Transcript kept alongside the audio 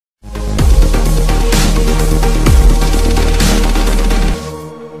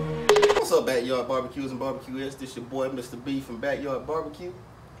y'all barbecues and barbecuettes? This your boy Mr. B from Backyard Barbecue.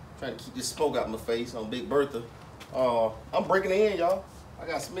 Trying to keep this smoke out my face on Big Bertha. I'm breaking it in, y'all. I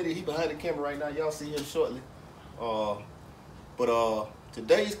got Smitty, he behind the camera right now. Y'all see him shortly.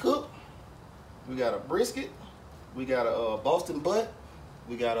 Today's cook, we got a brisket, we got a Boston butt,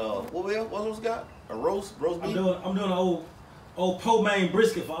 we got a what else we got? A roast beef. I'm doing an old po main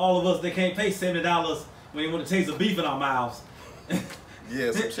brisket for all of us that can't pay $70 when we want to taste the beef in our mouths.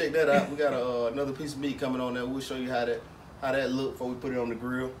 Yeah, so check that out. We got another piece of meat coming on there. We'll show you how that look before we put it on the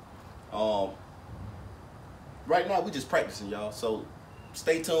grill. Right now we just practicing, y'all. So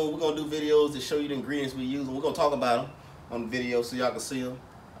stay tuned. We're gonna do videos to show you the ingredients we use, and we're gonna talk about them on the video so y'all can see them.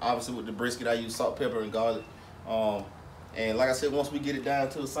 Obviously with the brisket, I use salt, pepper, and garlic. And like I said, once we get it down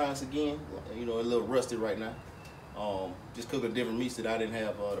to the science again, you know, a little rusty right now. Just cooking different meats that I didn't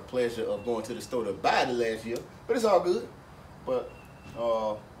have the pleasure of going to the store to buy the last year, but it's all good. But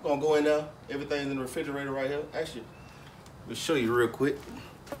we're gonna go in there. Everything's in the refrigerator right here. Actually, we'll show you real quick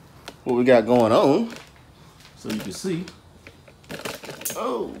what we got going on so you can see.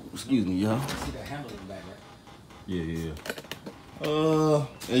 Oh, excuse me, y'all. See that handle in the back, right? Yeah.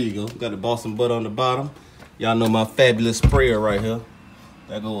 There you go. Got the Boston butter on the bottom. Y'all know my fabulous sprayer right here.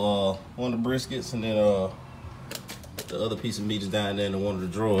 That go one of the briskets, and then the other piece of meat is down there in one of the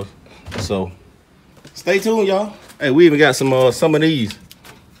drawers. So stay tuned, y'all. Hey, we even got some of these.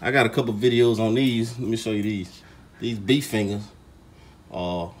 I got a couple videos on these. Let me show you these. These beef fingers.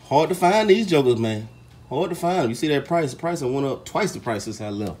 Hard to find these jokers, man. Hard to find them. You see that price? The price went up twice the price since I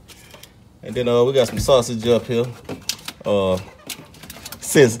left. And then we got some sausage up here.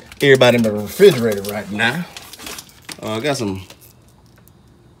 Since everybody in the refrigerator right now. I got some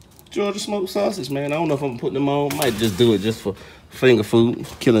Georgia smoked sausage, man. I don't know if I'm putting them on. Might just do it just for finger food,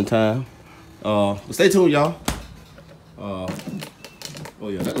 killing time. But stay tuned, y'all. Oh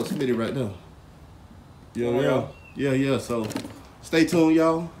yeah, that was Smitty right there. Yeah. So stay tuned,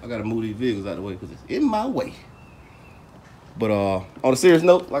 y'all. I gotta move these vehicles out of the way because it's in my way. But on a serious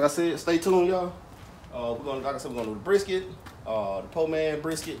note, like I said, stay tuned, y'all. Like I said, we're gonna do the brisket, the po man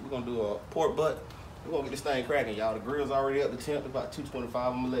brisket. We're gonna do a pork butt. We're gonna get this thing cracking, y'all. The grill's already up to temp, about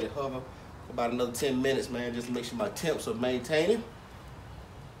 225. I'm gonna let it hover for about another 10 minutes, man, just to make sure my temps are maintaining.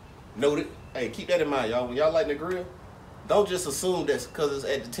 Noted. Hey, keep that in mind, y'all. When y'all lighting the grill, don't just assume that's because it's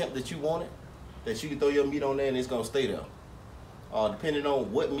at the temp that you want it, that you can throw your meat on there and it's gonna stay there. Depending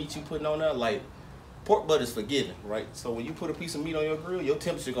on what meat you putting on there, like pork butt is forgiving, right? So when you put a piece of meat on your grill, your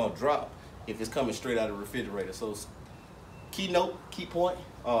temperature gonna drop if it's coming straight out of the refrigerator. So key note, key point,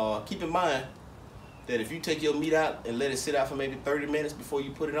 keep in mind that if you take your meat out and let it sit out for maybe 30 minutes before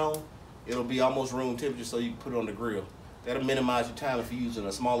you put it on, it'll be almost room temperature so you can put it on the grill. That'll minimize your time if you're using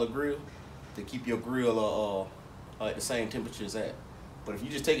a smaller grill to keep your grill at the same temperature as that. But if you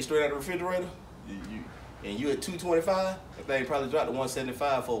just take it straight out of the refrigerator, and you at 225, the thing probably dropped to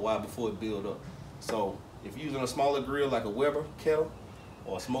 175 for a while before it build up. So if you're using a smaller grill like a Weber kettle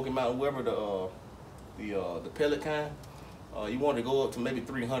or a Smoky Mountain Weber, the pellet kind, you want to go up to maybe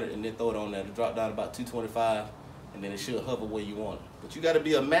 300 and then throw it on there to drop down about 225, and then it should hover where you want it. But you got to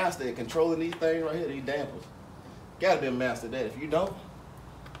be a master at controlling these things right here, these dampers. Got to be a master at that. If you don't,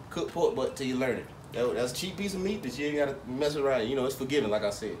 cook pork butt till you learn it. That's a cheap piece of meat that you ain't got to mess around. You know, it's forgiving, like I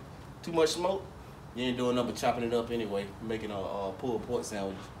said. Too much smoke, you ain't doing nothing but chopping it up anyway, making pulled pork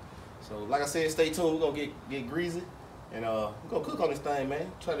sandwiches. So, like I said, stay tuned. We're gonna get greasy, and we're gonna cook on this thing,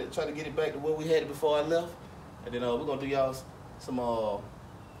 man. Try to get it back to where we had it before I left, and then we're gonna do y'all some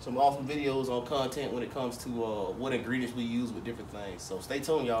awesome videos on content when it comes to what ingredients we use with different things. So stay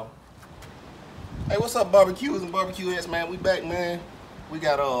tuned, y'all. Hey, what's up, barbecues and barbecuettes, man? We back, man. We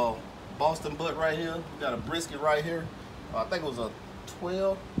got Boston butt right here. We got a brisket right here. I think it was a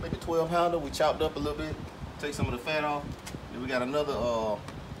 12, maybe 12 pounder. We chopped up a little bit, take some of the fat off. Then we got another,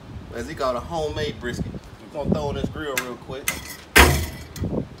 as he called, a homemade brisket. We're gonna throw on this grill real quick.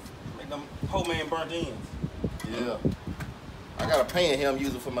 Make them homemade burnt ends. Yeah. I got a pan here I'm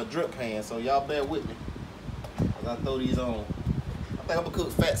using for my drip pan, so y'all bear with me as I throw these on. I think I'm gonna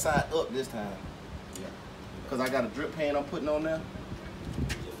cook fat side up this time. Yeah. Cause I got a drip pan I'm putting on there.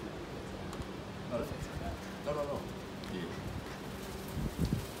 No. Yeah.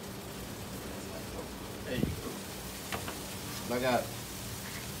 There you go. I got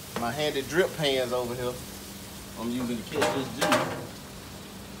my handy drip pans over here. I'm using to catch this juice.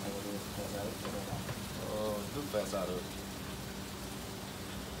 Do fats out of it.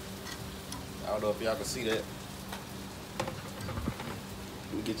 I don't know if y'all can see that.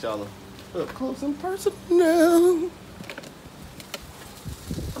 Let me get y'all up close and personal.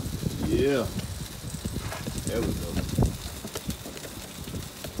 Yeah. There we go.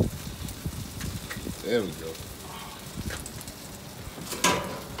 There we go.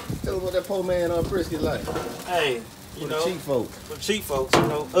 Tell us what that poor man brisket like. Hey, you know, cheap folks. For cheap folks, you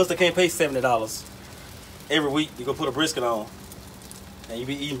know, us that can't pay $70 every week, you go put a brisket on, and you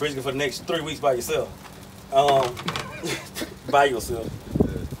be eating brisket for the next 3 weeks by yourself. By yourself.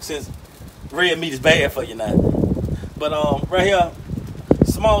 Since red meat is bad for you now. But right here,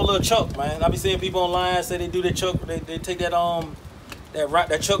 small little chuck, man. I be seeing people online say they do their chuck. They take that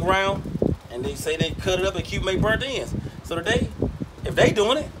that chuck round, and they say they cut it up and cube make burnt ends. So today, if they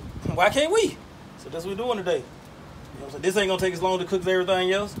doing it, why can't we? So that's what we're doing today. You know what I'm saying? This ain't gonna take as long to cook as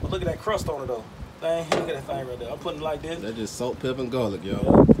everything else. But look at that crust on it though. Thing, look at that thing right there. I'm putting it like this. That's just salt, pepper, and garlic,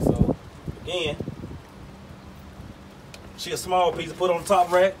 y'all. Yeah. So again, she a small piece to put on the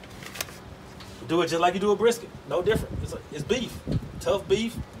top rack. Do it just like you do a brisket. No different. It's beef. Tough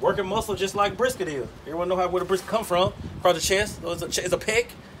beef, working muscle just like brisket is. Everyone know where the brisket come from. Across the chest. So it's a pec.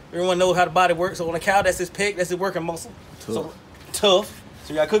 Everyone knows how the body works. So on a cow, that's his pec. That's his working muscle. Tough. So tough.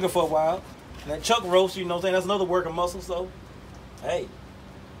 So you got cooking for a while. And that chuck roast, you know what I'm saying? That's another working muscle. So, hey,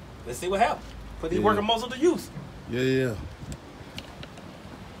 let's see what happens. Put these working muscles to use. Yeah.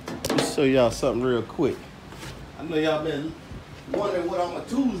 Let me show y'all something real quick. I know y'all been wondering what all my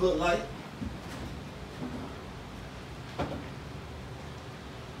tools look like.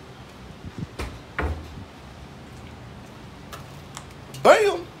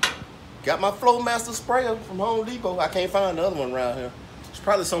 Bam! Got my Flowmaster sprayer from Home Depot. I can't find the other one around here. It's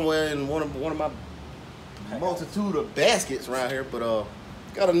probably somewhere in one of my multitude of baskets around here, but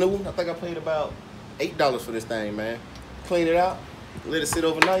got a new one. I think I paid about $8 for this thing, man. Clean it out, let it sit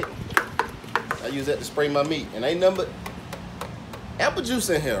overnight. I use that to spray my meat, and ain't nothing but apple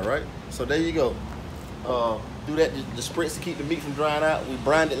juice in here, right? So there you go. Do that the spritz to keep the meat from drying out. We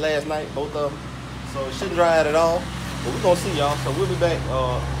brined it last night, both of them, so it shouldn't dry out at all. But we're gonna see y'all. So we'll be back.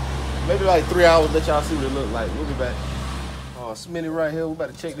 Maybe like 3 hours. Let y'all see what it look like. We'll be back. Smitty right here. We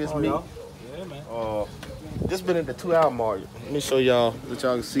about to check this meat. Yeah, man. This been at the 2 hour mark. Let me show y'all. Let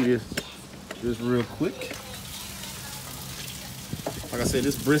y'all can see this real quick. Like I said,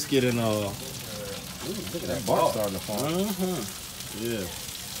 this brisket and ooh, look at that bark starting to form. Yeah.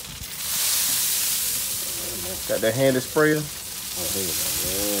 Got that handed sprayer. Oh, there we go.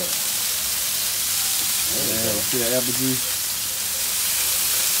 Yeah. See that apple juice?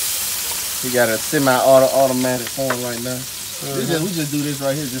 He got a semi-automatic form right now. We just do this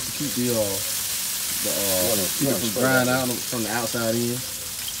right here just to keep keep it from drying out from the outside in.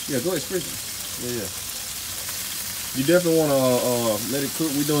 Yeah, go ahead, spritz it. Yeah. You definitely want to let it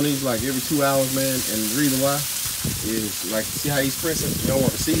cook. We're doing these like every 2 hours, man. And the reason why is like, see how he's spritzing? You don't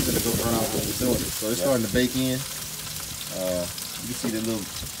want the season to go run off when we're doing it. So it's starting to bake in. You can see the little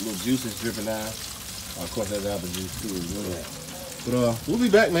juices dripping down. Of course, that's apple juice too. But we'll be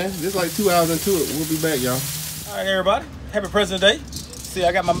back, man. Just like 2 hours into it, we'll be back, y'all. All right, everybody. Happy President's Day. See,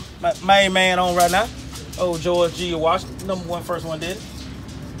 I got my main man on right now. Oh, George G. Washington, #1 first one did it.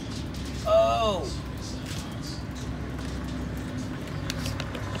 Oh.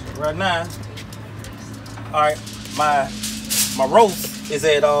 Right now, all right, my roast is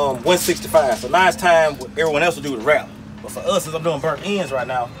at 165. So now it's time everyone else will do the wrap. But for us, since I'm doing burnt ends right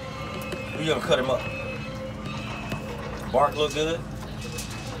now, we're gonna cut him up. Bark look good.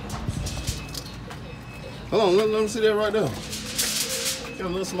 Hold on, let me see that right there. Got a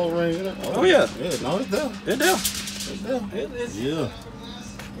little smoke ring in it. Oh yeah. Yeah, no, it's there. It's there. It's there. It's yeah.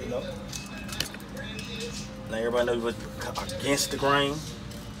 You know. Now everybody knows what's against the grain.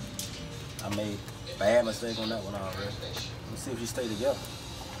 I made a bad mistake on that one already. Let's see if you stay together.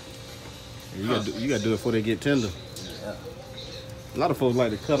 You gotta do it before they get tender. Yeah. A lot of folks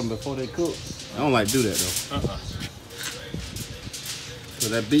like to cut them before they cook. I don't like to do that though. So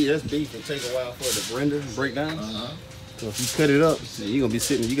that's beef. It takes a while for it to render and break down. So if you cut it up, you're gonna be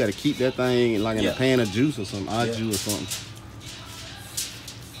sitting. You gotta keep that thing like in a pan of juice or something, juice or something.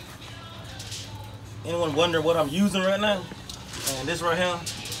 Anyone wonder what I'm using right now? And this right here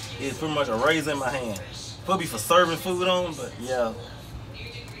is pretty much a razor in my hand. Probably for serving food on, but yeah.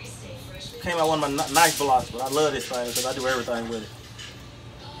 Came out one of my knife blocks, but I love this thing because I do everything with it.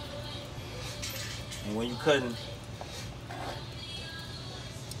 And when you cutting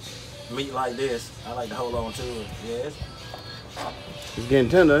meat like this, I like to hold on to it. Yeah, it's getting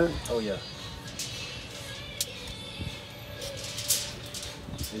tender. Eh? Oh yeah.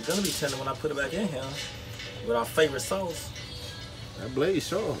 It's gonna be tender when I put it back in here with our favorite sauce. That blade's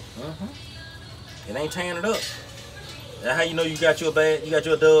sharp. It ain't tearing it up. That's how you know you got your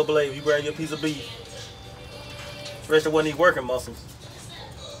double blade. You grab your piece of beef, especially when these working muscles.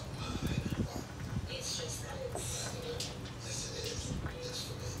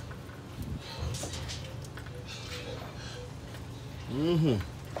 Mm-hmm.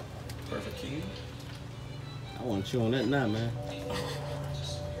 Perfect cube. I want to chew on that now, man.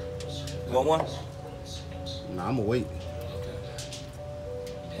 You want one? Nah, I'm gonna wait.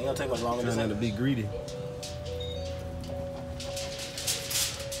 Ain't gonna take much longer. Trying not to be greedy.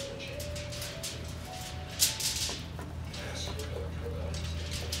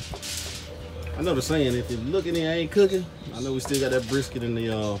 I know the saying, if you're looking and ain't cooking, I know we still got that brisket and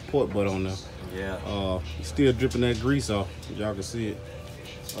the pork butt on there. Yeah. Still dripping that grease off. Y'all can see it.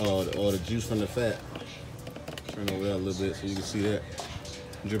 Or the juice from the fat. Turn over that a little bit so you can see that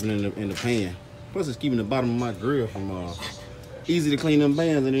dripping in the pan. Plus, it's keeping the bottom of my grill from easy to clean them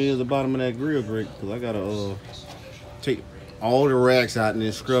pans than it is the bottom of that grill grate. Cause I gotta take all the racks out and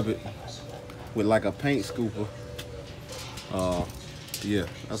then scrub it with like a paint scooper. Yeah,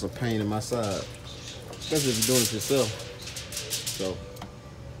 that's a pain in my side, especially if you're doing it yourself. So,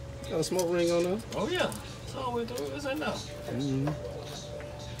 got a smoke ring on there. Oh yeah, that's all we do. This ain't no. Mm-hmm. You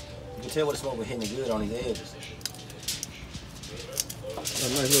can tell what the smoke was hitting good on these edges. Got a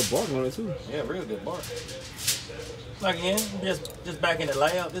nice little bark on it too. Yeah, real good bark. Like again, just back in the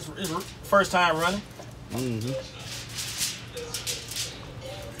lab. This is first time running. Mm-hmm.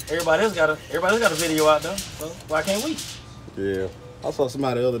 Everybody else got a video out there, so why can't we? Yeah. I saw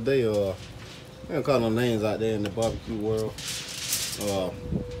somebody the other day, I don't call no names out there in the barbecue world. Somebody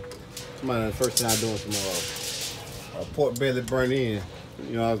the first time doing some pork belly burnt in.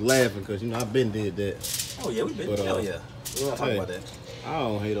 You know, I was laughing because, you know, I've been did that. Oh yeah, we been, hell yeah. We don't talk about that. I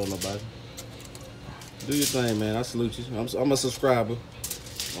don't hate on nobody. Do your thing, man. I salute you. I'm a subscriber.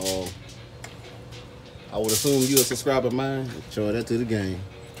 I would assume you a subscriber of mine. Show that to the game.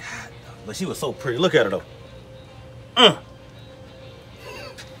 God, but she was so pretty. Look at her though.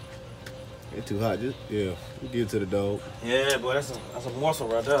 It's too hot. Just, yeah, you give it to the dog. Yeah, boy, that's a morsel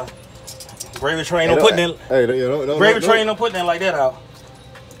right there. Gravy train don't put that. Hey, gravy train don't put that like that out.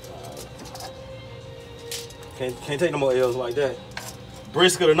 Can't take no more L's like that.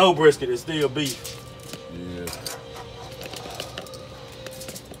 Brisket or no brisket, it's still beef. Yeah.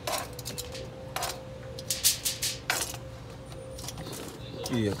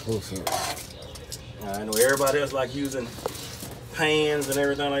 Yeah, close up. I know everybody else like using pans and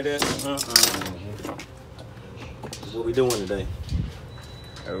everything like that. That's what we doing today.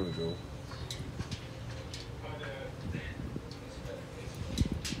 There we go.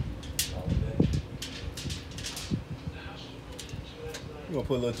 You gonna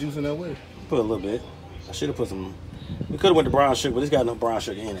put a little juice in that way? Put a little bit. I should have put some. We could have went to brown sugar, but it's got no brown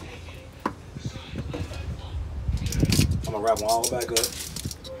sugar in it. I'm gonna wrap them all back up.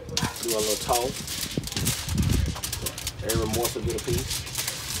 Do a little toss. Every morsel get a piece.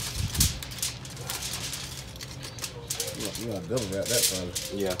 You gotta double wrap that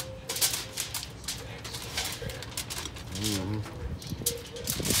probably. Yeah. Mm-hmm.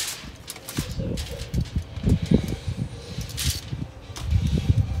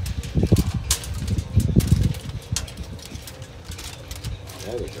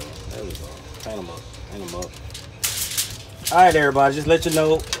 There we go. There we go. Paint them up. Paint them up. All right, everybody. Just let you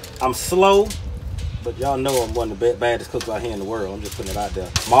know, I'm slow, but y'all know I'm one of the baddest cooks out here in the world. I'm just putting it out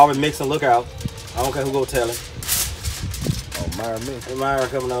there. Marvin mixing. Look out. I don't care who go tell it. Oh, Myra mix. Hey, Myra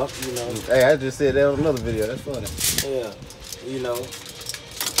coming up. You know. Hey, I just said that on another video. That's funny. Yeah. You know.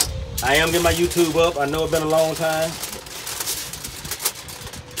 I am getting my YouTube up. I know it's been a long time.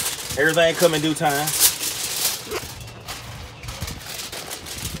 Everything come in due time.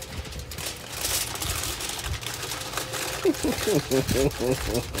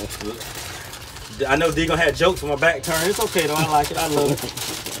 I know D gonna have jokes when my back turned. It's okay though. I like it. I love it.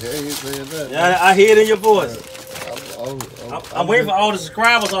 Yeah, you saying that. Yeah, I hear it in your voice. I'm waiting for all the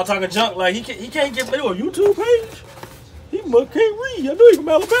subscribers all talking junk. Like he can't get me on a YouTube page. He can't read. I know he from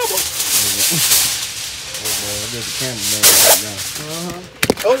Alabama. There's a cameraman right now.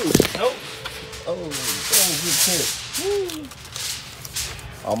 Good catch.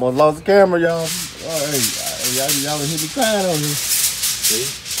 Almost lost the camera, y'all. Y'all hit me crying on here.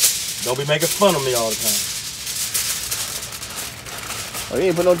 See? Don't be making fun of me all the time. Oh, you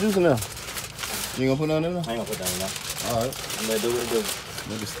ain't put no juice in there. You ain't gonna put none in there? I ain't gonna put that in there. Alright. I'm gonna do what it do.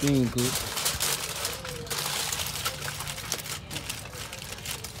 Make it steam good.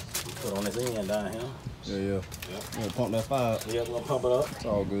 Put on this end down here. Yeah. You gonna pump that fire up. Yeah, we're gonna pump it up. It's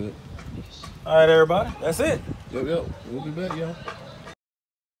all good. All right, everybody. That's it. Yep. We'll be back, y'all.